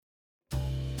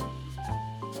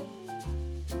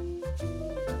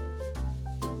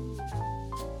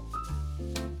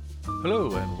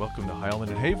Hello, and welcome to Heilman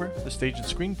and Haver, the Stage and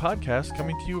Screen podcast,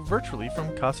 coming to you virtually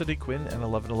from Casa de Quinn and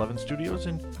 1111 Studios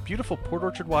in beautiful Port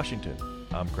Orchard, Washington.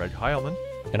 I'm Greg Heilman.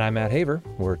 And I'm Matt Haver.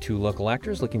 We're two local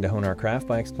actors looking to hone our craft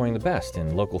by exploring the best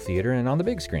in local theater and on the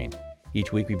big screen.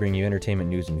 Each week we bring you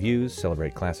entertainment news and views,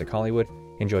 celebrate classic Hollywood,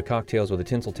 enjoy cocktails with a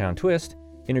Tinseltown twist,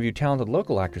 interview talented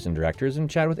local actors and directors, and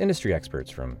chat with industry experts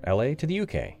from LA to the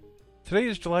UK. Today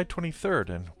is July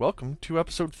 23rd, and welcome to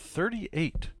episode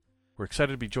 38. We're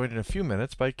excited to be joined in a few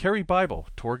minutes by Carrie Bible,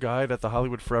 tour guide at the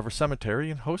Hollywood Forever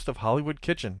Cemetery and host of Hollywood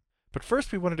Kitchen. But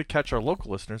first we wanted to catch our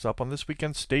local listeners up on this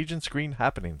weekend's stage and screen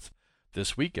happenings.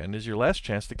 This weekend is your last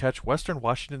chance to catch Western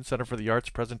Washington Center for the Arts'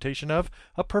 presentation of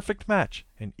A Perfect Match,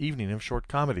 an evening of short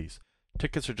comedies.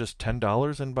 Tickets are just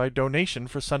 $10 and by donation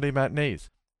for Sunday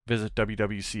matinees. Visit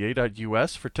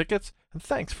wwca.us for tickets, and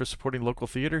thanks for supporting local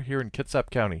theater here in Kitsap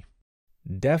County.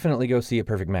 Definitely go see A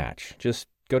Perfect Match. Just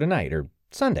go tonight or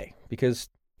Sunday, because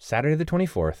Saturday the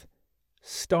 24th,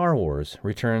 Star Wars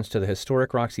returns to the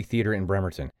historic Roxy Theater in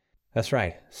Bremerton. That's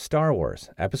right, Star Wars,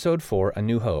 Episode 4, A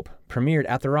New Hope, premiered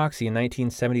at the Roxy in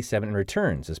 1977 and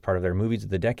returns as part of their Movies of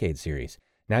the Decade series.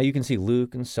 Now you can see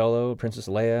Luke and Solo, Princess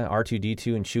Leia,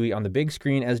 R2-D2, and Chewie on the big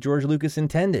screen as George Lucas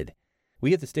intended.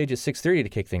 We hit the stage at 6:30 to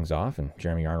kick things off, and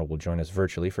Jeremy Arnold will join us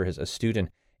virtually for his astute and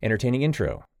entertaining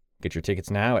intro. Get your tickets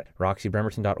now at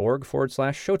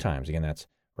roxybremerton.org/showtimes. Again, that's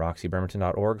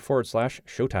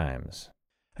roxybremerton.org/showtimes.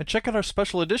 And check out our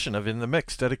special edition of In the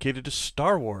Mix dedicated to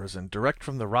Star Wars and direct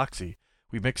from the Roxy.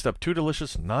 We mixed up two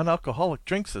delicious non-alcoholic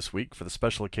drinks this week for the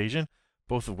special occasion,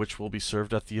 both of which will be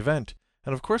served at the event.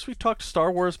 And of course we talked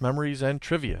Star Wars memories and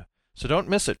trivia. So don't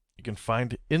miss it. You can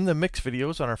find In the Mix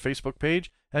videos on our Facebook page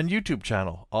and YouTube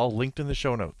channel, all linked in the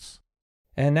show notes.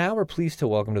 And now we're pleased to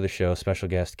welcome to the show special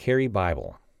guest Carrie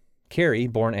Bible. Carrie,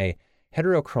 born a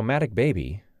heterochromatic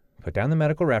baby, put down the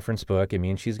medical reference book. It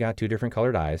means she's got two different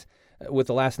colored eyes. With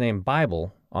the last name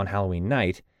Bible on Halloween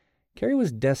night, Carrie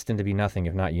was destined to be nothing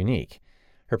if not unique.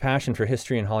 Her passion for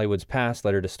history and Hollywood's past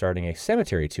led her to starting a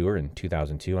cemetery tour in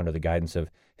 2002 under the guidance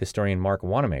of historian Mark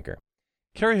Wanamaker.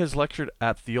 Carrie has lectured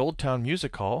at the Old Town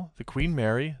Music Hall, the Queen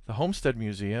Mary, the Homestead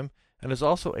Museum, and is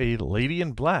also a Lady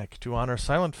in Black to honor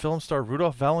silent film star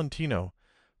Rudolph Valentino.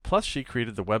 Plus, she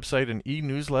created the website and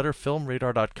e-newsletter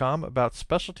FilmRadar.com about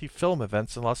specialty film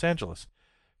events in Los Angeles.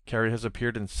 Carrie has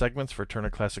appeared in segments for Turner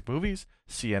Classic Movies,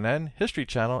 CNN, History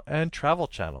Channel, and Travel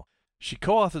Channel. She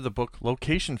co-authored the book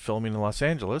Location Filming in Los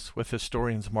Angeles with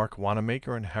historians Mark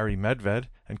Wanamaker and Harry Medved,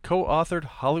 and co-authored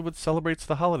Hollywood Celebrates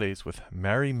the Holidays with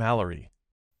Mary Mallory.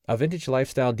 A vintage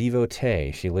lifestyle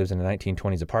devotee, she lives in a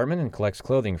 1920s apartment and collects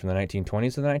clothing from the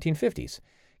 1920s to the 1950s.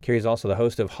 Carrie is also the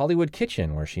host of Hollywood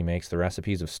Kitchen, where she makes the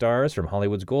recipes of stars from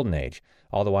Hollywood's golden age,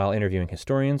 all the while interviewing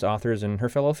historians, authors, and her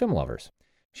fellow film lovers.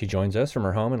 She joins us from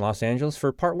her home in Los Angeles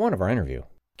for part one of our interview.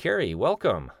 Carrie,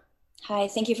 welcome. Hi,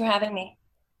 thank you for having me.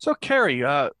 So Carrie,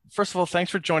 first of all, thanks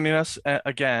for joining us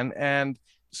again. And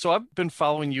so I've been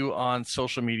following you on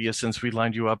social media since we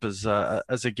lined you up as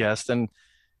a guest, and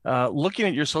looking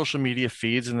at your social media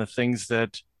feeds and the things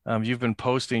that you've been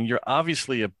posting, you're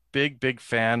obviously a big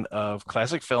fan of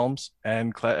classic films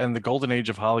and the golden age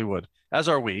of Hollywood, as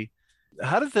are we.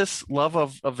 How did this love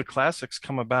of the classics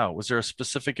come about? Was there a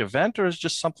specific event, or is it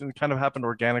just something that kind of happened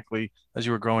organically as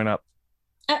you were growing up?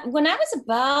 When I was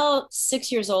about 6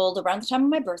 years old, around the time of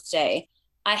my birthday,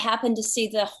 I happened to see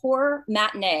the horror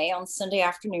matinee on Sunday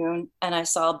afternoon, and I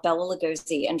saw Bela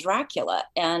Lugosi and Dracula,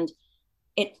 and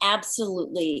it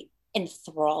absolutely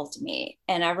enthralled me.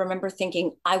 And I remember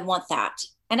thinking, I want that.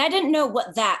 And I didn't know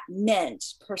what that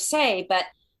meant per se, but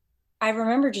I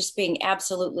remember just being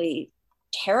absolutely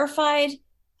terrified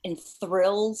and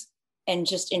thrilled and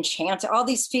just enchanted, all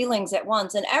these feelings at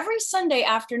once. And every Sunday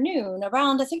afternoon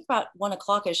around, I think about 1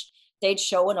 o'clock-ish, they'd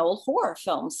show an old horror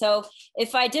film. So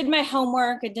if I did my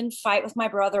homework and didn't fight with my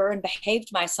brother and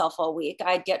behaved myself all week,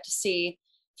 I'd get to see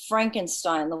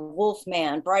Frankenstein, The Wolf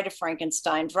Man, Bride of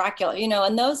Frankenstein, Dracula,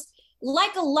 and those,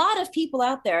 like a lot of people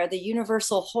out there, the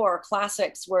universal horror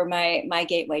classics were my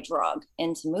gateway drug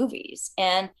into movies.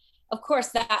 And of course,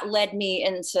 that led me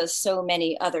into so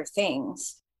many other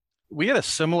things. We had a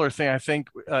similar thing, I think,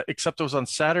 except it was on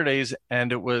Saturdays,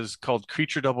 and it was called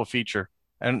Creature Double Feature.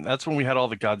 And that's when we had all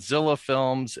the Godzilla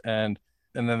films, and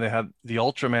then they had the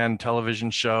Ultraman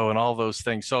television show and all those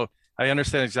things. So I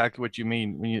understand exactly what you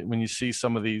mean when you see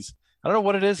some of these. I don't know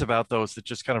what it is about those that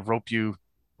just kind of rope you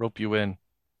in.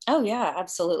 Oh, yeah,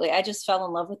 absolutely. I just fell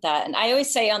in love with that. And I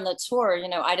always say on the tour,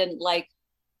 I didn't like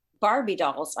Barbie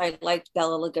dolls. I liked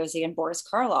Bela Lugosi and Boris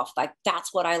Karloff. Like,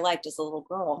 that's what I liked as a little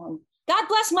girl. And God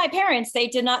bless my parents. They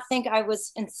did not think I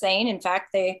was insane. In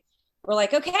fact, they were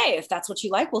like, okay, if that's what you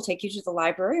like, we'll take you to the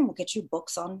library and we'll get you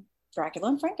books on Dracula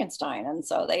and Frankenstein. And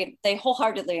so they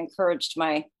wholeheartedly encouraged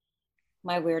my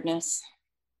weirdness.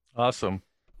 Awesome.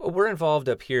 Well, we're involved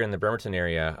up here in the Bremerton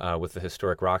area with the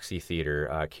Historic Roxy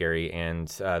Theater, Carrie, and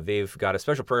they've got a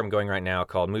special program going right now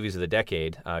called Movies of the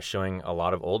Decade, showing a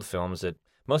lot of old films that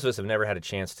most of us have never had a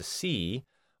chance to see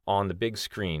on the big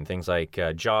screen. Things like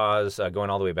Jaws,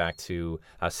 going all the way back to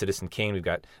Citizen Kane. We've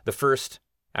got the first,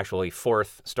 actually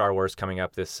fourth Star Wars coming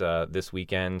up this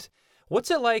weekend. What's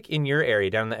it like in your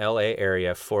area, down in the LA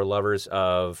area, for lovers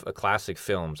of classic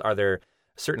films? Are there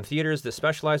certain theaters that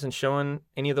specialize in showing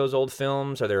any of those old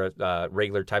films? Are there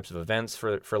regular types of events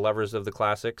for lovers of the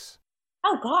classics?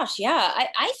 Oh gosh, yeah.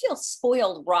 I feel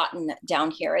spoiled rotten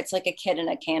down here. It's like a kid in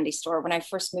a candy store when I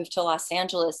first moved to Los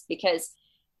Angeles, because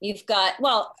you've got,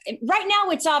 well, right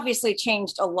now it's obviously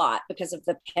changed a lot because of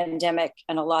the pandemic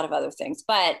and a lot of other things,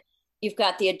 but you've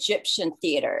got the Egyptian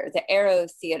Theater, the Aero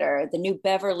Theater, the New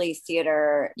Beverly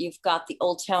Theater. You've got the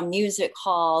Old Town Music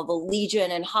Hall, the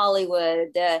Legion in Hollywood,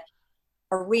 the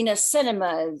Arena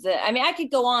Cinema. I mean, I could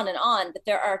go on and on, but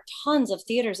there are tons of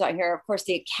theaters out here. Of course,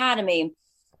 the Academy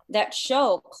that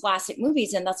show classic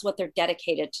movies, and that's what they're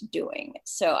dedicated to doing.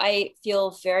 So I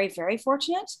feel very, very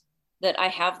fortunate that I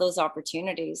have those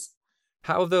opportunities.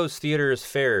 How have those theaters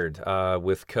fared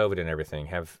with COVID and everything?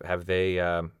 Have they?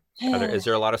 Is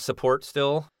there a lot of support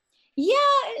still? Yeah,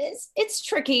 it's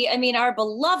tricky. I mean, our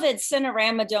beloved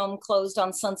Cinerama Dome closed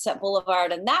on Sunset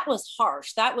Boulevard, and that was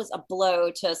harsh. That was a blow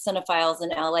to cinephiles in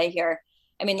LA here.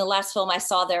 I mean, the last film I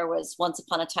saw there was Once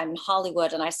Upon a Time in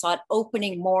Hollywood, and I saw it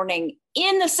opening morning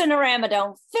in the Cinerama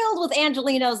Dome, filled with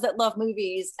Angelinos that love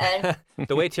movies. And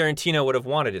the way Tarantino would have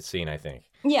wanted it seen, I think.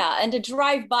 Yeah, and to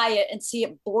drive by it and see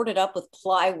it boarded up with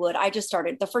plywood, I just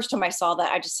started, the first time I saw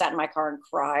that, I just sat in my car and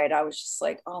cried. I was just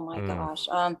like, oh my gosh.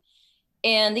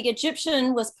 And the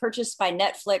Egyptian was purchased by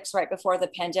Netflix right before the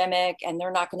pandemic, and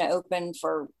they're not going to open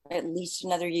for at least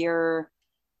another year.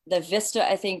 The Vista,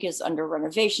 I think, is under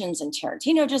renovations, and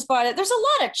Tarantino just bought it. There's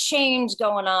a lot of change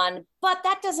going on, but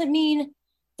that doesn't mean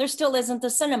there still isn't the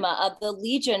cinema. The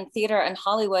Legion Theater in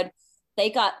Hollywood, they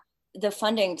got the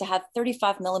funding to have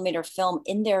 35 millimeter film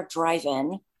in their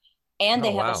drive-in. And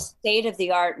they have a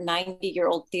state-of-the-art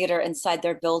 90-year-old theater inside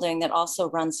their building that also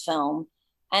runs film.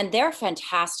 And they're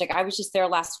fantastic. I was just there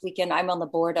last weekend. I'm on the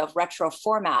board of Retro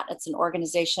Format. It's an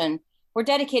organization. We're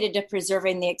dedicated to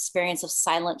preserving the experience of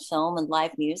silent film and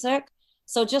live music.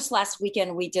 So just last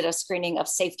weekend, we did a screening of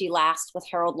Safety Last with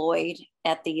Harold Lloyd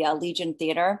at the Legion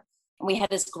Theater. And we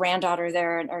had his granddaughter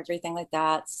there and everything like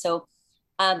that. So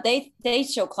they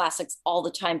show classics all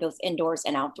the time, both indoors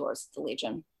and outdoors at the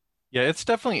Legion. Yeah, it's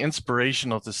definitely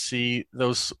inspirational to see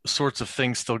those sorts of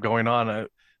things still going on.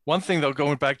 One thing, though,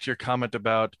 going back to your comment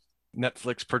about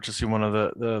Netflix purchasing one of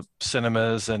the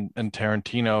cinemas and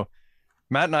Tarantino,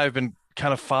 Matt and I have been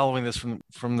kind of following this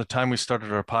from the time we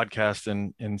started our podcast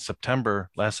in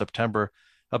last September,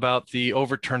 about the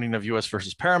overturning of US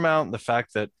versus Paramount, and the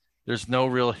fact that there's no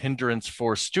real hindrance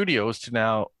for studios to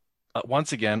now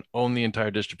once again own the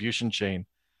entire distribution chain.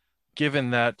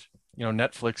 Given that,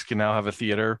 Netflix can now have a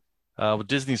theater,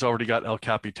 Disney's already got El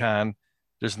Capitan.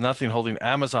 There's nothing holding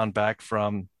Amazon back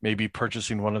from maybe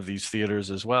purchasing one of these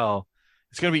theaters as well.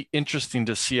 It's going to be interesting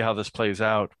to see how this plays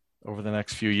out over the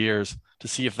next few years, to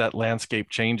see if that landscape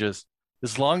changes.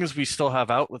 As long as we still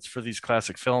have outlets for these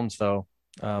classic films, though,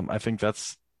 I think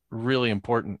that's really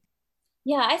important.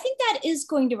 Yeah, I think that is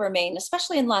going to remain,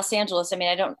 especially in Los Angeles. I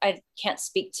mean, I can't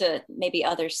speak to maybe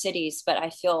other cities, but I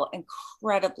feel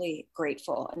incredibly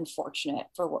grateful and fortunate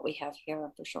for what we have here,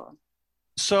 for sure.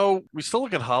 So we still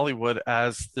look at Hollywood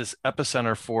as this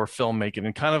epicenter for filmmaking,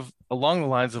 and kind of along the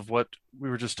lines of what we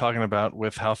were just talking about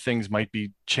with how things might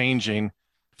be changing.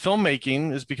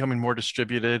 Filmmaking is becoming more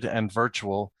distributed and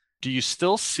virtual. Do you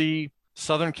still see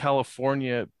Southern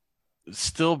California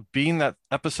still being that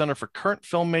epicenter for current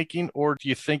filmmaking, or do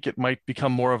you think it might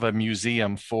become more of a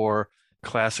museum for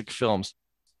classic films?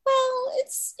 Well,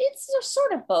 it's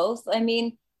sort of both. I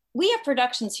mean, we have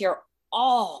productions here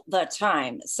all the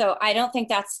time. So I don't think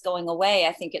that's going away.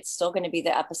 I think it's still going to be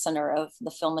the epicenter of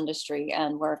the film industry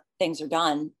and where things are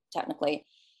done, technically.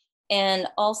 And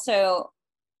also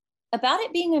about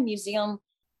it being a museum,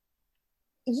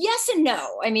 yes and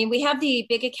no. I mean, we have the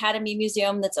big Academy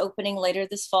Museum that's opening later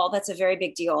this fall. That's a very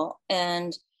big deal.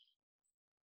 And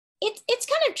it's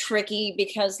kind of tricky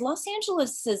because Los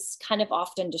Angeles has kind of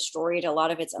often destroyed a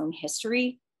lot of its own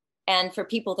history. And for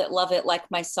people that love it, like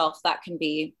myself, that can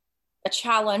be a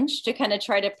challenge to kind of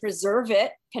try to preserve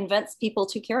it, convince people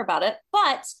to care about it.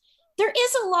 But there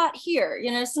is a lot here.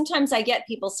 Sometimes I get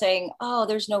people saying, oh,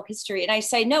 there's no history. And I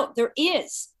say, no, there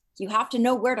is. You have to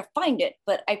know where to find it,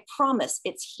 but I promise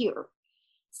it's here.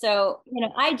 So,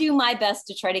 I do my best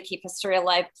to try to keep history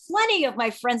alive. Plenty of my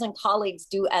friends and colleagues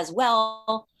do as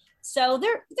well. So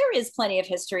there is plenty of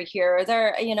history here.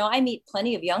 I meet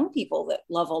plenty of young people that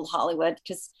love old Hollywood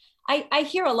because I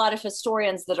hear a lot of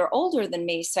historians that are older than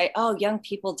me say, oh, young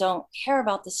people don't care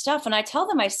about this stuff. And I tell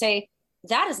them, I say,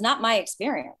 that is not my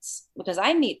experience because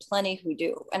I meet plenty who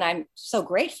do. And I'm so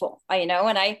grateful, and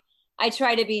I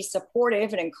try to be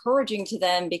supportive and encouraging to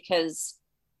them because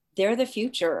they're the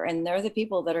future and they're the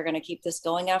people that are going to keep this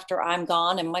going after I'm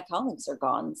gone and my colleagues are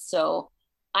gone. So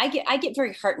I get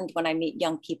very heartened when I meet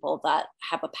young people that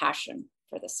have a passion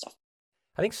for this stuff.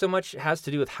 I think so much has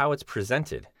to do with how it's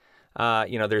presented.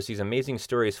 There's these amazing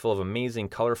stories full of amazing,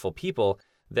 colorful people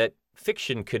that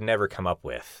fiction could never come up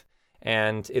with.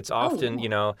 And it's often,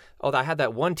 I had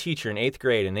that one teacher in 8th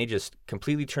grade and they just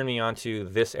completely turned me on to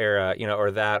this era,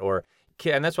 or that,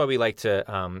 and that's why we like to,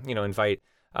 invite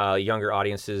younger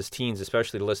audiences, teens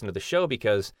especially, to listen to the show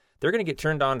because they're going to get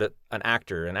turned on to an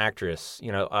actor, an actress,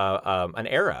 an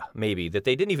era maybe that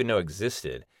they didn't even know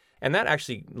existed. And that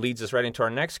actually leads us right into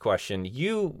our next question.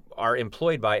 You are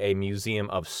employed by a museum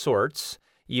of sorts.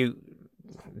 You,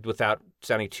 without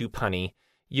sounding too punny,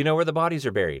 you know where the bodies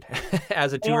are buried.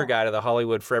 As a tour guide of the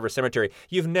Hollywood Forever Cemetery,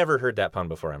 you've never heard that pun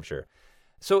before, I'm sure.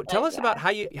 So tell us about how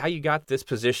you got this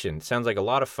position. It sounds like a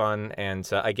lot of fun and,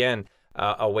 again,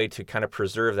 a way to kind of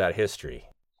preserve that history.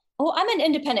 Well, I'm an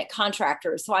independent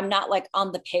contractor, so I'm not like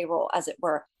on the payroll, as it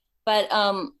were. But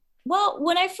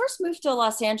when I first moved to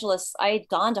Los Angeles, I had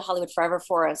gone to Hollywood Forever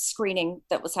for a screening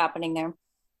that was happening there.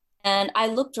 And I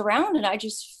looked around and I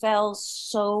just fell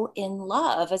so in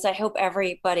love, as I hope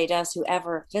everybody does who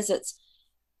ever visits.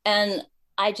 And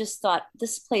I just thought,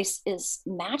 this place is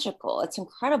magical. It's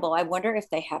incredible. I wonder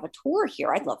if they have a tour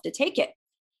here. I'd love to take it.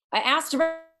 I asked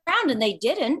around and they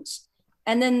didn't.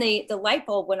 And then the light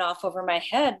bulb went off over my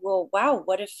head. Well, wow,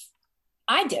 what if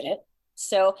I did it?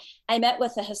 So I met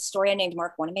with a historian named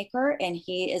Mark Wanamaker, and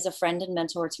he is a friend and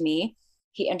mentor to me.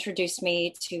 He introduced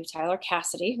me to Tyler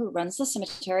Cassidy, who runs the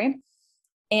cemetery.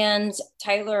 And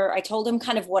Tyler, I told him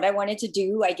kind of what I wanted to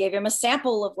do. I gave him a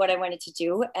sample of what I wanted to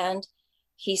do. And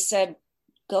he said,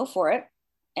 go for it.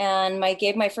 And I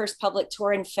gave my first public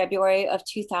tour in February of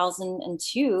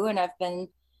 2002. And I've been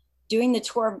doing the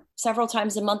tour several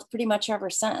times a month pretty much ever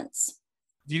since.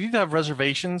 Do you need to have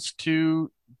reservations to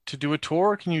do a tour,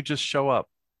 or can you just show up?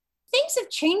 Things have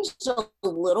changed a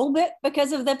little bit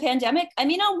because of the pandemic. I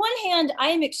mean, on one hand, I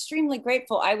am extremely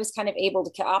grateful I was kind of able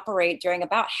to operate during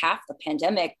about half the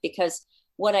pandemic because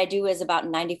what I do is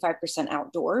about 95%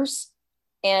 outdoors.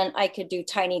 And I could do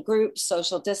tiny groups,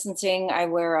 social distancing. I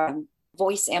wear a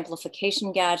voice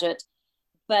amplification gadget.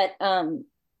 But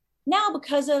now,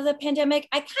 because of the pandemic,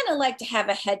 I kind of like to have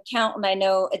a head count and I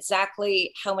know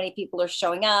exactly how many people are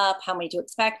showing up, how many to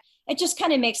expect. It just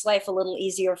kind of makes life a little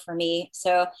easier for me.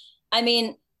 So, I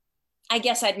mean, I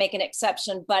guess I'd make an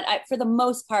exception, but for the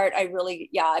most part, I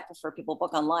prefer people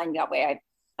book online. That way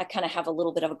I kind of have a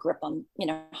little bit of a grip on,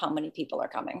 how many people are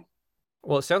coming.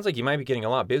 Well, it sounds like you might be getting a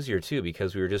lot busier too,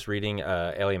 because we were just reading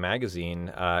LA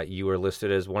Magazine. You were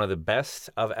listed as one of the best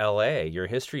of LA, your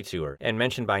history tour, and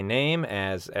mentioned by name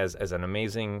as an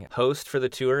amazing host for the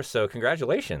tour. So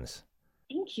congratulations.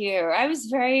 Thank you. I was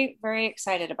very, very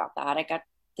excited about that. I got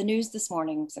the news this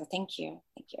morning. So thank you.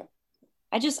 Thank you.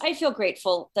 I feel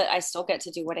grateful that I still get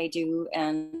to do what I do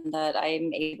and that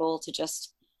I'm able to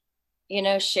just,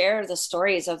 share the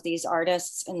stories of these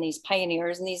artists and these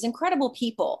pioneers and these incredible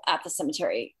people at the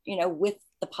cemetery, with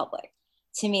the public.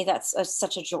 To me, that's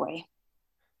such a joy.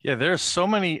 Yeah, there are so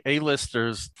many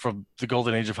A-listers from the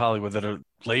golden age of Hollywood that are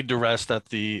laid to rest at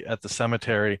the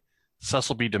cemetery.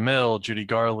 Cecil B. DeMille, Judy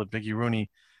Garland, Mickey Rooney.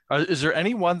 Is there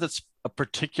anyone that's a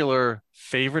particular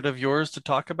favorite of yours to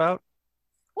talk about?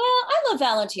 Well, I love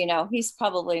Valentino. He's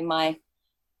probably my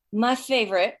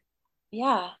favorite.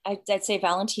 Yeah, I'd say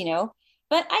Valentino.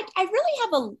 But I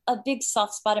really have a big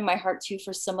soft spot in my heart, too,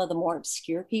 for some of the more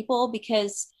obscure people,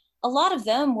 because a lot of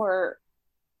them were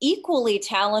equally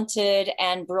talented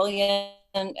and brilliant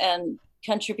and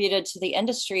contributed to the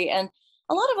industry. And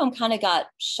a lot of them kind of got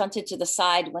shunted to the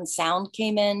side when sound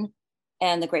came in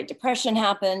and the Great Depression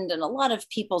happened. And a lot of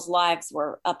people's lives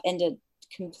were upended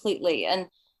completely. And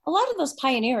a lot of those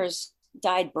pioneers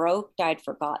died broke, died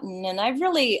forgotten. And I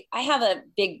have a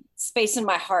big space in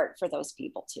my heart for those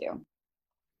people, too.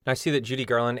 I see that Judy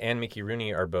Garland and Mickey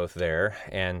Rooney are both there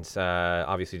and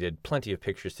obviously did plenty of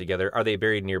pictures together. Are they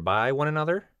buried nearby one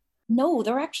another? No,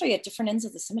 they're actually at different ends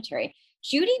of the cemetery.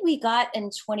 Judy, we got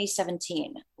in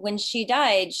 2017. When she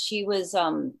died, she was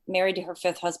married to her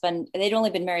fifth husband. They'd only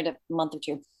been married a month or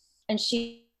two. And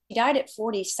she died at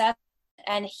 47.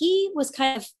 And he was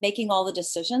kind of making all the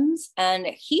decisions. And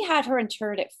he had her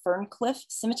interred at Ferncliff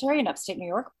Cemetery in upstate New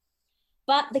York.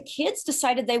 But the kids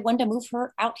decided they wanted to move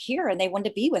her out here and they wanted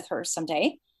to be with her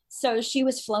someday. So she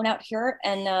was flown out here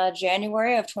in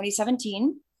January of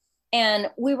 2017. And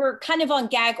we were kind of on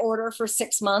gag order for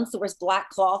 6 months. There was black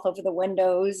cloth over the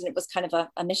windows, and it was kind of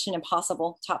a Mission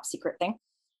Impossible top secret thing.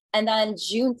 And then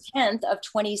June 10th of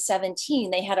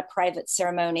 2017, they had a private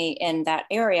ceremony in that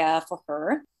area for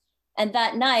her. And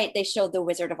that night, they showed the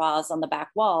Wizard of Oz on the back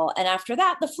wall. And after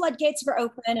that, the floodgates were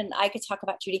open, and I could talk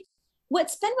about Judy.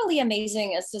 What's been really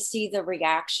amazing is to see the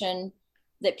reaction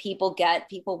that people get.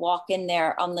 People walk in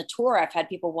there on the tour. I've had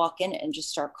people walk in and just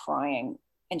start crying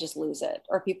and just lose it.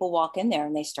 Or people walk in there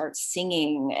and they start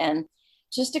singing. And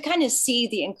just to kind of see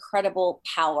the incredible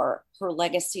power her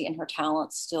legacy and her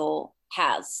talent still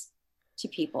has to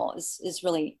people is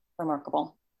really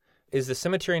remarkable. Is the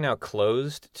cemetery now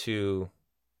closed to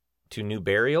new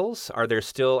burials? Are there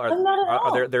still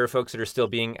are there folks that are still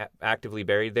being actively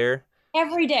buried there?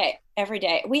 Every day.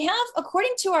 We have,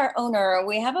 according to our owner,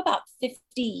 we have about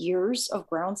 50 years of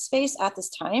ground space at this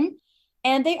time.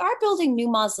 And they are building new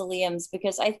mausoleums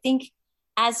because I think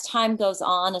as time goes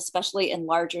on, especially in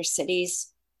larger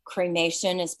cities,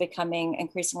 cremation is becoming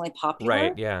increasingly popular.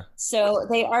 Right, yeah. So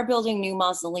they are building new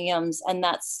mausoleums, and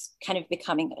that's kind of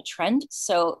becoming a trend.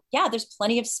 So yeah, there's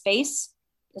plenty of space.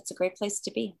 It's a great place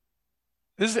to be.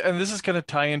 This is going to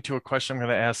tie into a question I'm going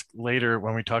to ask later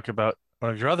when we talk about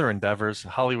one of your other endeavors,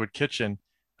 Hollywood Kitchen.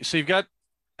 So you've got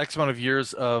X amount of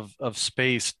years of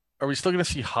space. Are we still going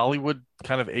to see Hollywood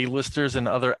kind of A-listers and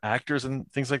other actors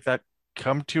and things like that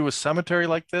come to a cemetery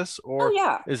like this? Or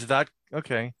yeah. Is that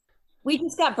okay? We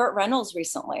just got Burt Reynolds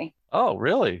recently. Oh,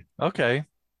 really? Okay.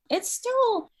 It's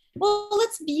still, well,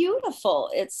 it's beautiful.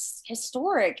 It's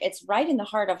historic. It's right in the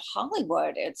heart of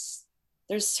Hollywood.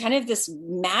 There's kind of this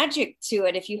magic to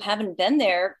it. If you haven't been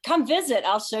there, come visit.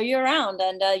 I'll show you around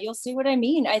and you'll see what I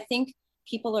mean. I think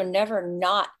people are never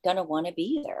not going to want to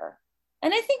be there.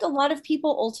 And I think a lot of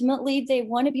people ultimately, they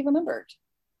want to be remembered.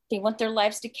 They want their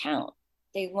lives to count.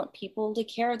 They want people to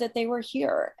care that they were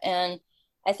here. And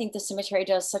I think the cemetery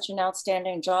does such an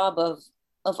outstanding job of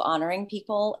honoring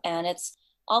people. And it's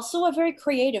also a very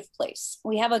creative place.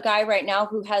 We have a guy right now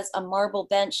who has a marble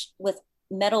bench with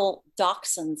metal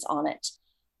dachshunds on it.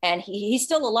 And he's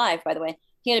still alive, by the way.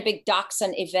 He had a big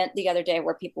dachshund event the other day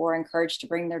where people were encouraged to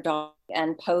bring their dog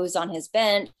and pose on his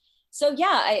bench. So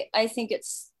yeah, I think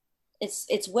it's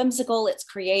whimsical, it's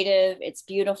creative, it's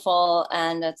beautiful,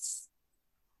 and it's,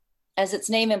 as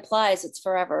its name implies, it's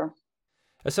forever.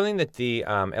 Something that the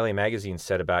LA Magazine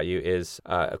said about you is,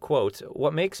 a quote,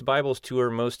 "What makes Bible's tour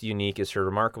most unique is her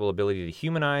remarkable ability to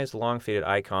humanize long-faded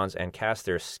icons and cast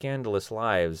their scandalous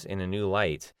lives in a new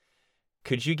light."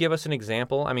 Could you give us an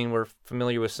example? I mean, we're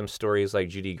familiar with some stories like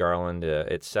Judy Garland,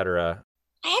 et cetera.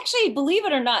 I actually, believe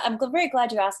it or not, I'm very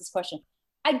glad you asked this question.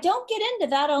 I don't get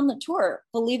into that on the tour,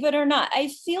 believe it or not. I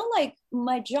feel like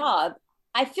my job,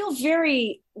 I feel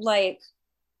very like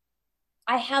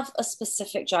I have a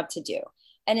specific job to do.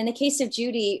 And in the case of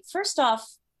Judy, first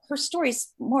off, her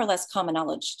story's more or less common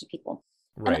knowledge to people.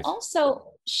 Right. And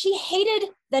also, she hated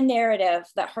the narrative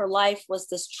that her life was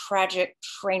this tragic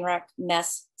train wreck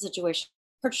mess situation.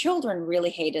 Her children really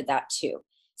hated that too.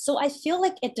 So I feel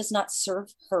like it does not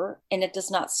serve her and it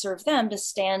does not serve them to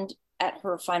stand at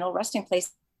her final resting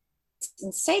place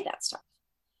and say that stuff.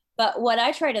 But what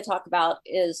I try to talk about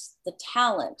is the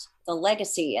talent, the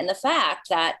legacy, and the fact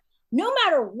that no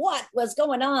matter what was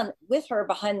going on with her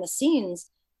behind the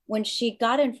scenes, when she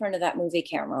got in front of that movie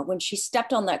camera, when she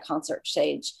stepped on that concert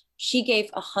stage, she gave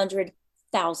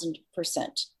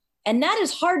 100,000%. And that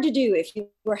is hard to do if you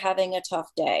were having a tough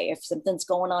day, if something's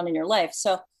going on in your life.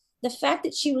 So the fact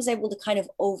that she was able to kind of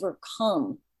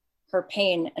overcome her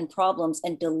pain and problems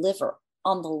and deliver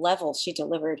on the level she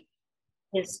delivered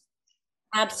is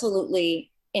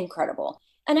absolutely incredible.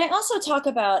 And I also talk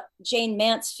about Jane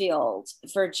Mansfield,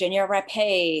 Virginia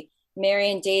Rapé,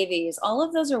 Marion Davies. All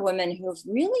of those are women who have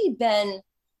really been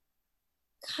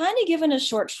kind of given a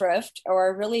short shrift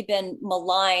or really been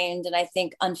maligned, and I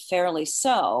think unfairly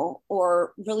so,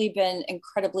 or really been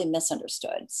incredibly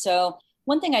misunderstood. So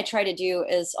one thing I try to do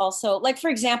is also, like, for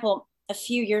example, a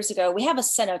few years ago, we have a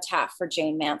cenotaph for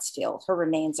Jane Mansfield. Her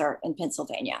remains are in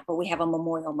Pennsylvania, but we have a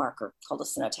memorial marker called a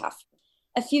cenotaph.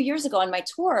 A few years ago on my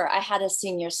tour, I had a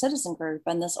senior citizen group,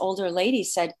 and this older lady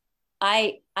said,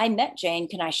 I met Jane,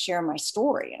 can I share my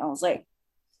story? And I was like,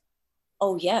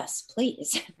 oh yes,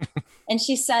 please. And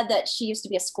she said that she used to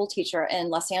be a school teacher in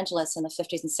Los Angeles in the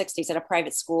 50s and 60s at a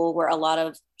private school where a lot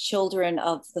of children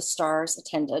of the stars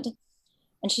attended.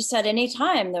 And she said,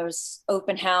 anytime there was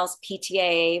open house,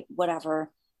 PTA,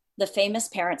 whatever, the famous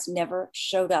parents never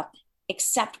showed up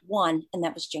except one, and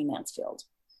that was Jayne Mansfield.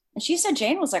 And she said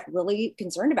Jayne was like really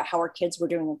concerned about how her kids were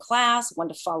doing in class,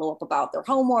 wanted to follow up about their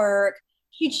homework.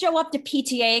 She'd show up to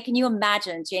PTA. Can you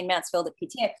imagine Jayne Mansfield at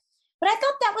PTA? But I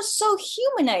thought that was so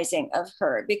humanizing of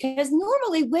her, because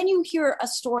normally when you hear a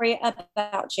story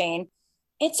about Jayne,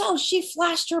 it's, oh, she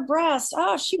flashed her breast.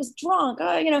 Oh, she was drunk.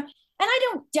 Oh, you know, and I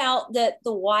don't doubt that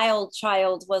the wild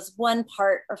child was one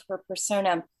part of her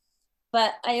persona.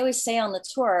 But I always say on the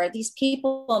tour, these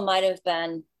people might have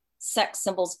been sex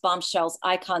symbols, bombshells,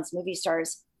 icons, movie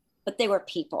stars, but they were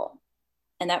people.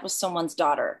 And that was someone's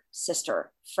daughter,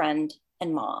 sister, friend,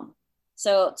 and mom.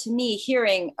 So to me,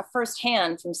 hearing a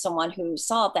firsthand from someone who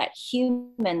saw that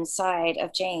human side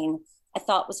of Jayne, I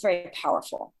thought was very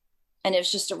powerful. And it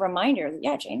was just a reminder that,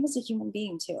 yeah, Jayne was a human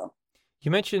being too. You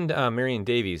mentioned Marion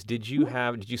Davies. Did you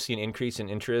see an increase in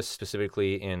interest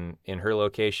specifically in her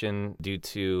location due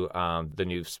to the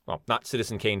new, well, not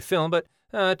Citizen Kane film, but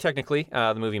technically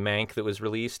the movie Mank that was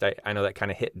released? I know that kind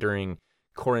of hit during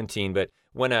quarantine, but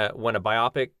when a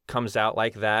biopic comes out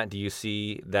like that, do you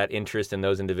see that interest in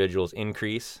those individuals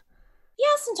increase?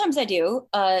 Yeah, sometimes I do.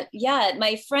 Yeah,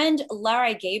 my friend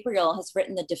Lara Gabriel has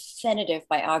written the definitive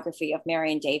biography of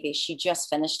Marion Davies. She just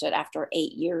finished it after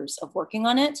 8 years of working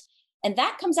on it. And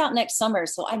that comes out next summer.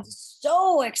 So I'm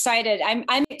so excited.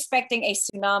 I'm expecting a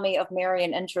tsunami of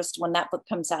Marion interest when that book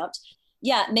comes out.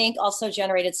 Yeah, Mank also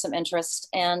generated some interest.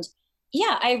 And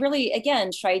yeah, I really, again,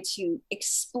 try to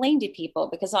explain to people,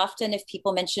 because often if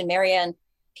people mention Marion,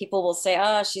 people will say,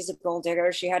 oh, she's a gold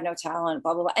digger. She had no talent,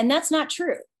 blah, blah, blah. And that's not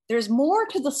true. There's more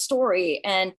to the story.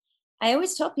 And I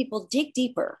always tell people, dig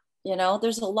deeper. You know,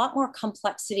 there's a lot more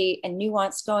complexity and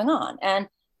nuance going on. And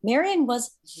Marion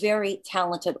was very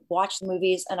talented. Watch the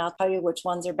movies and I'll tell you which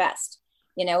ones are best,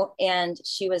 you know, and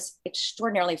she was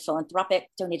extraordinarily philanthropic,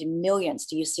 donated millions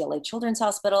to UCLA Children's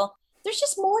Hospital. There's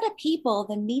just more to people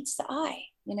than meets the eye,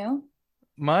 you know?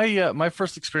 My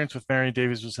first experience with Marion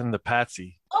Davies was in The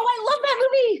Patsy. Oh, I love that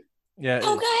movie. Yeah.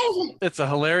 Oh, it's a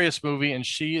hilarious movie, and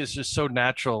she is just so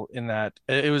natural in that.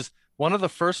 It was one of the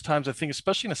first times, I think,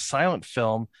 especially in a silent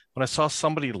film, when I saw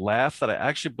somebody laugh, that I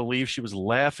actually believed she was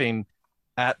laughing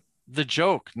at the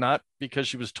joke, not because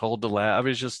she was told to laugh. I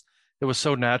mean, it was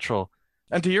so natural.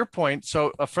 And to your point,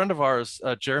 so a friend of ours,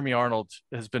 Jeremy Arnold,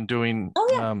 has been doing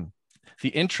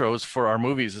the intros for our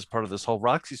movies as part of this whole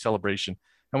Roxy celebration.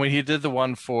 And when he did the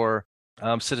one for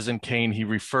Citizen Kane, he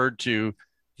referred to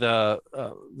the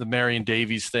Marion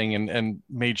Davies thing and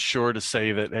made sure to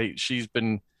say that, hey, she's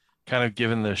been kind of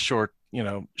given the short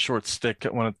stick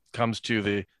when it comes to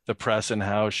the press and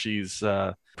how she's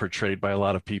portrayed by a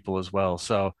lot of people as well.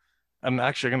 So I'm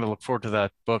actually going to look forward to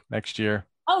that book next year.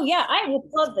 Oh yeah, I would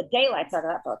love the daylights out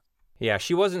of that book. Yeah,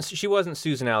 she wasn't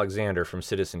Susan Alexander from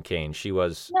Citizen Kane. She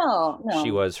was no.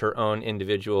 She was her own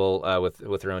individual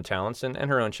with her own talents and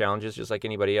her own challenges, just like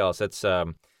anybody else. That's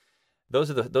those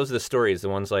are the stories, the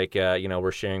ones like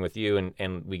we're sharing with you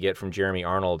and we get from Jeremy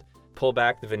Arnold. Pull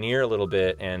back the veneer a little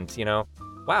bit, and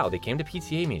wow, they came to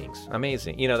PTA meetings.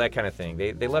 Amazing. That kind of thing.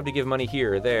 They love to give money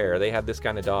here or there. They have this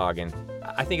kind of dog. And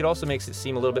I think it also makes it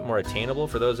seem a little bit more attainable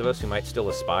for those of us who might still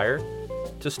aspire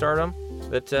to stardom,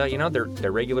 that,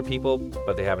 they're regular people,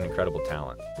 but they have an incredible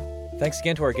talent. Thanks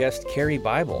again to our guest, Carrie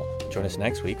Bible. Join us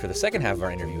next week for the second half of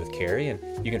our interview with Carrie, and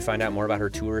you can find out more about her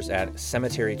tours at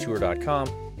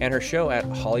cemeterytour.com and her show at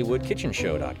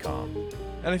hollywoodkitchenshow.com.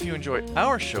 And if you enjoy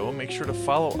our show, make sure to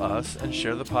follow us and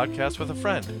share the podcast with a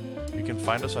friend. You can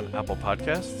find us on Apple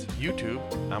Podcasts, YouTube,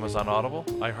 Amazon Audible,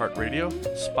 iHeartRadio,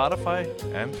 Spotify,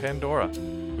 and Pandora.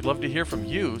 We'd love to hear from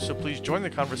you, so please join the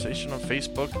conversation on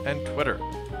Facebook and Twitter.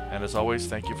 And as always,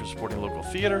 thank you for supporting local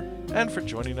theater and for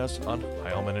joining us on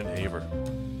Heilman and Haver.